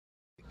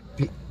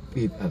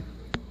people.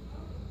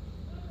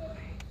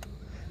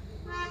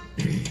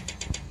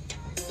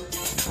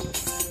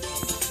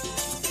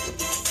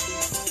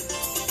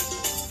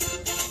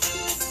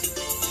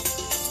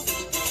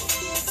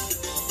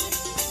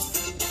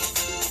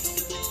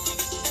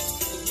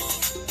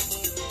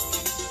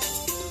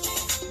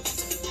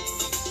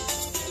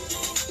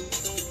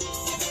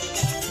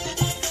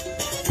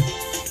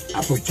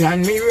 I put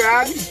on me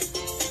rags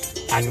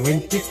and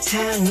went to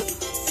town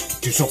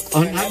to suck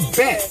on a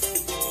bed.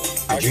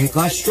 I drink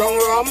a strong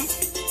rum.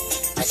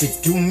 I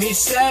said to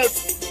myself,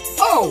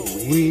 oh,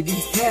 where the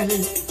hell?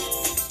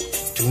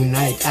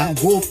 Tonight I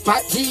go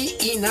party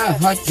in a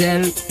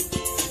hotel.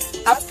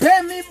 I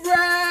pay me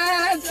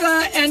bread,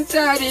 I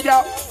entered it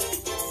up.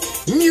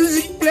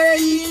 Music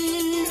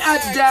playing, I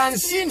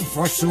dancing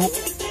for so.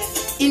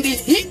 In the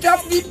heat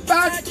of the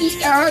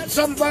party, I heard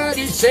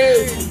somebody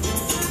say,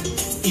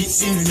 it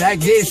seems like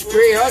they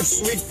spray us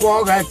with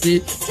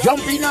Paugate,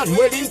 jumping and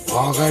wailing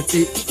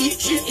Paugate,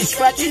 itching,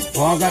 scratching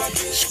Paugate,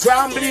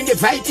 scrambling the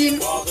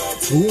fighting,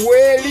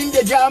 wailing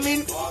the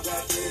jamming,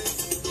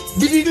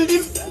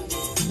 bididdle-dim,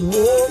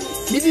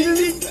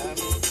 bididdle-dim,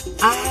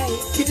 I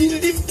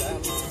bididdle-dim,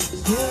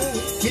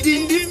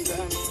 bididdle-dim,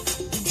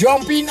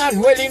 jumping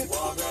and wailing,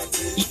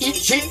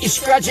 itching,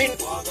 scratching,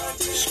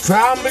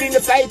 scrambling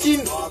the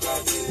fighting,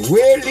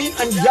 wailing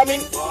and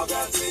jamming.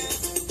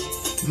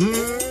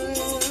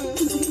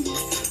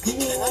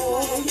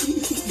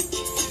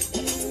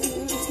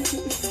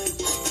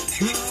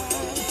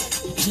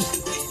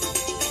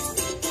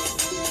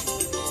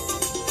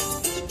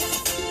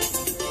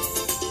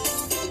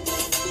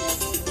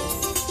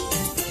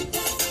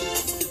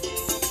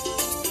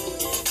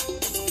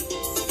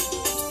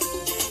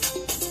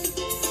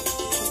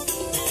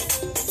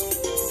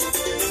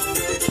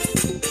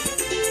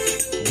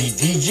 The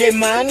DJ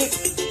man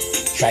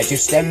tried to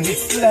stem the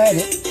flood.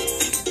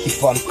 He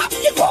pumped up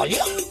the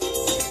volume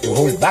to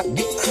hold back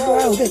the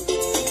crowd.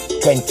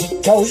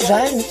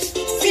 20,000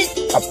 feet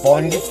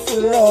upon the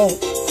floor.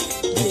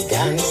 The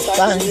dance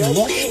band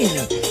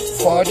rushing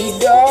for the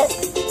door.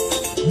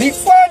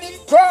 Before the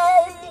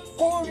crowd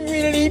could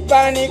really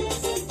panic,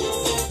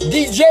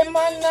 DJ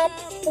man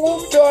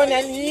put on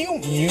a new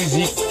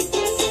music.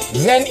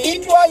 Then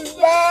it was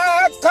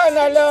back and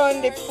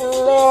along the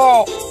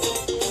floor.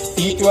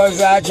 It was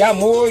a jam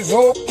who's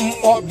open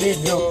up the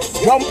door,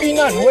 jumping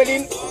and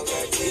wailing,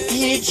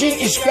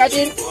 itching,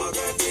 scratching,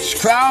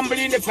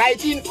 scrambling the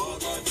fighting,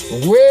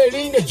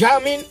 wailing the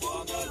jamming,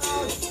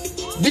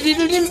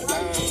 bididdle-dim,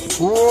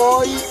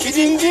 oh,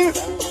 bididdle-dim,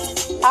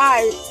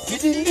 I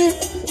bididdle-dim,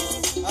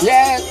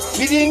 yeah,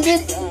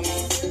 bididdle-dim,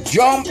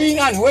 jumping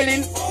and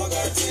wailing,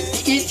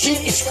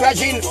 itching,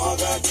 scratching,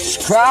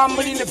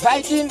 scrambling the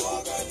fighting,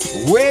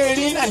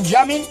 wailing and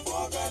jamming.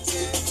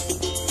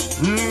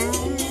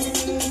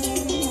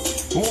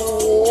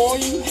 Oh,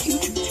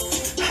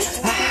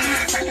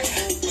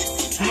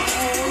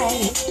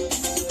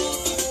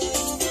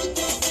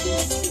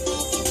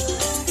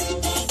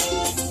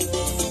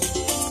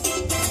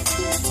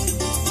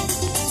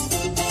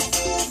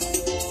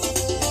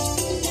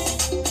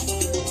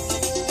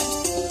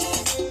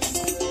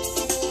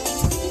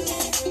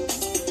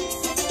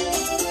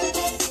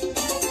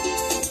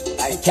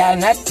 I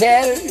cannot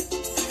tell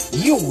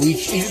you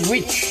which is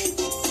which,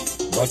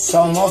 but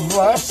some of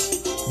us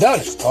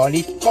does call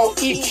it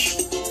cow-itch.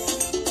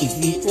 If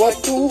it were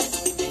to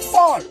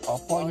fall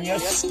upon your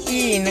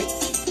skin,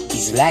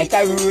 it's like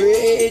a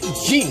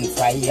raging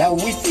fire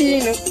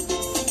within.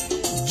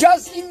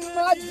 Just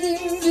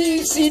imagine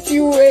the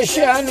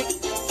situation,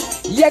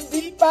 yet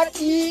the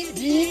party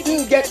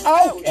didn't get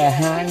out of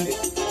hand.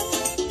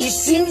 It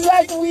seems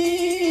like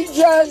we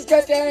just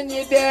got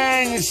any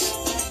dance.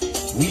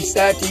 We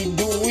started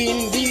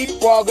doing the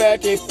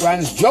Paugate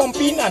prance,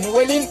 jumping and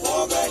wailing,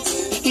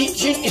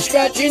 itching,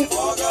 scratching,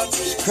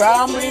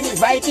 scrambling,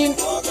 fighting,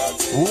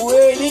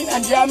 wailing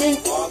and jamming.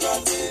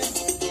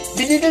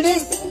 Bididdle-dim,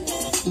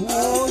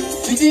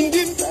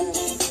 bididdle-dim,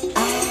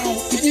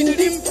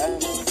 bididdle-dim,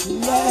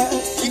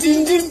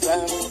 bididdle-dim,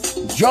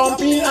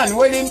 jumping and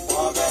wailing,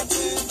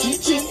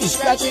 itching,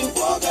 scratching,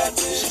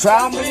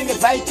 scrambling,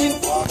 fighting,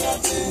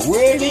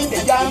 wailing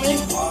and jamming.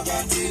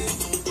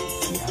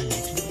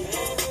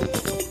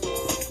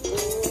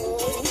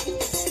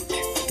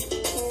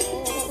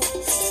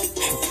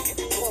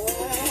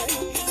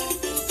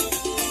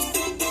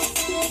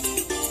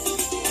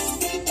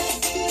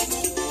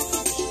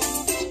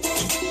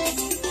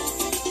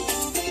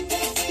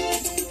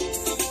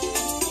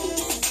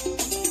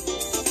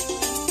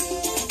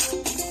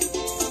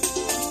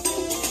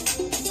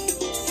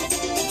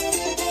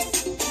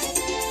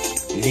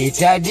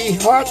 Later the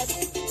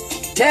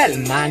hotel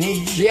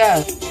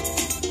manager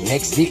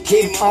next day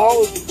came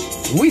out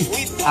with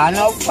an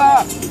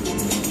offer.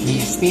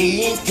 He's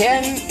paying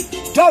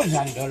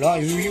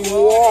 $10,000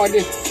 reward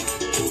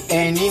to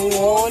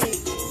anyone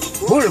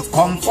who'll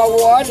come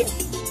forward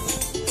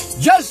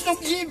just to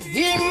give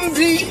him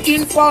the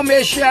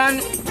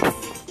information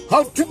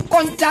how to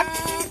contact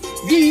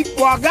the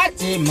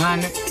Paugate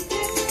man.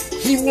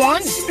 He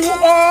wants to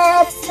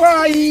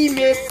offer him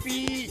a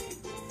fee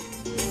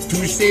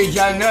to stage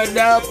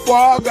another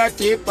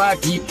Paugate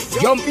party.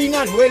 Jumping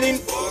and wailing,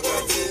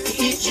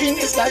 eating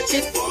and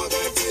scratching,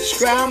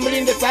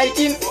 scrambling the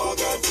fighting,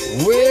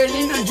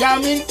 wailing and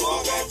jamming.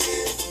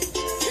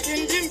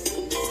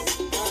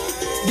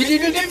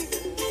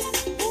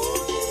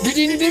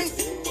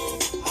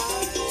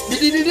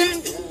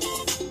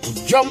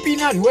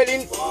 Jumping and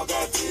wailing,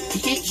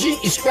 itching,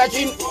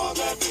 scratching,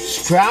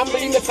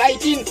 scrambling, the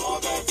fighting,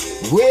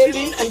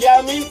 wailing and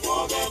jamming.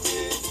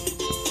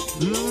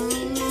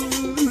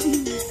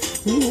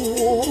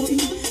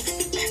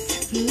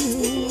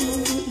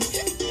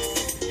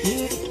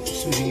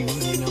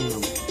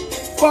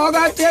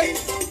 Paugate,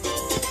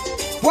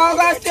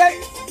 Paugate,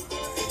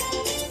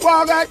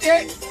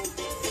 Paugate,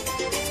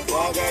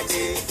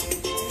 Paugate,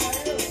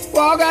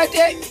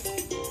 Paugate,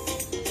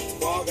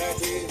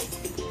 Paugate.